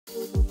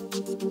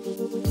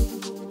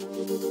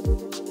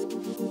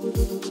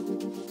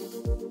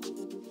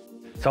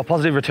So a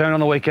positive return on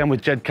the weekend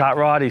with Jed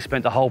Cartwright. He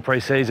spent the whole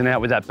pre-season out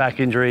with that back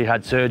injury,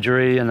 had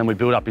surgery, and then we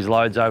built up his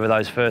loads over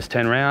those first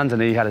 10 rounds,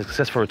 and he had a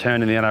successful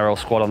return in the NRL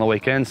squad on the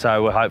weekend.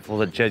 So we're hopeful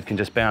that Jed can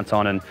just bounce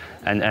on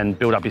and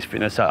build up his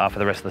fitness for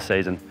the rest of the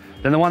season.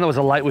 Then the one that was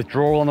a late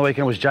withdrawal on the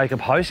weekend was Jacob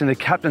Host. In the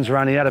captain's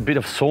run, he had a bit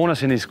of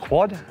soreness in his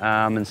quad,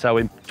 and so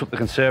we took the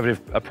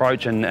conservative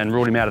approach and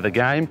ruled him out of the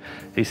game.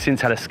 He's since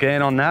had a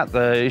scan on that.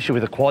 The issue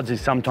with the quads is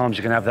sometimes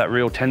you can have that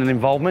real tendon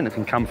involvement. It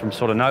can come from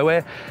sort of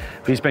nowhere.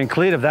 He's been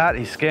cleared of that.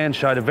 His scan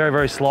showed a very,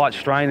 very slight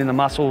strain in the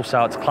muscle,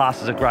 so it's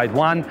classed as a grade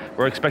 1.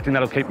 We're expecting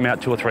that'll keep him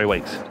out 2 or 3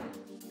 weeks.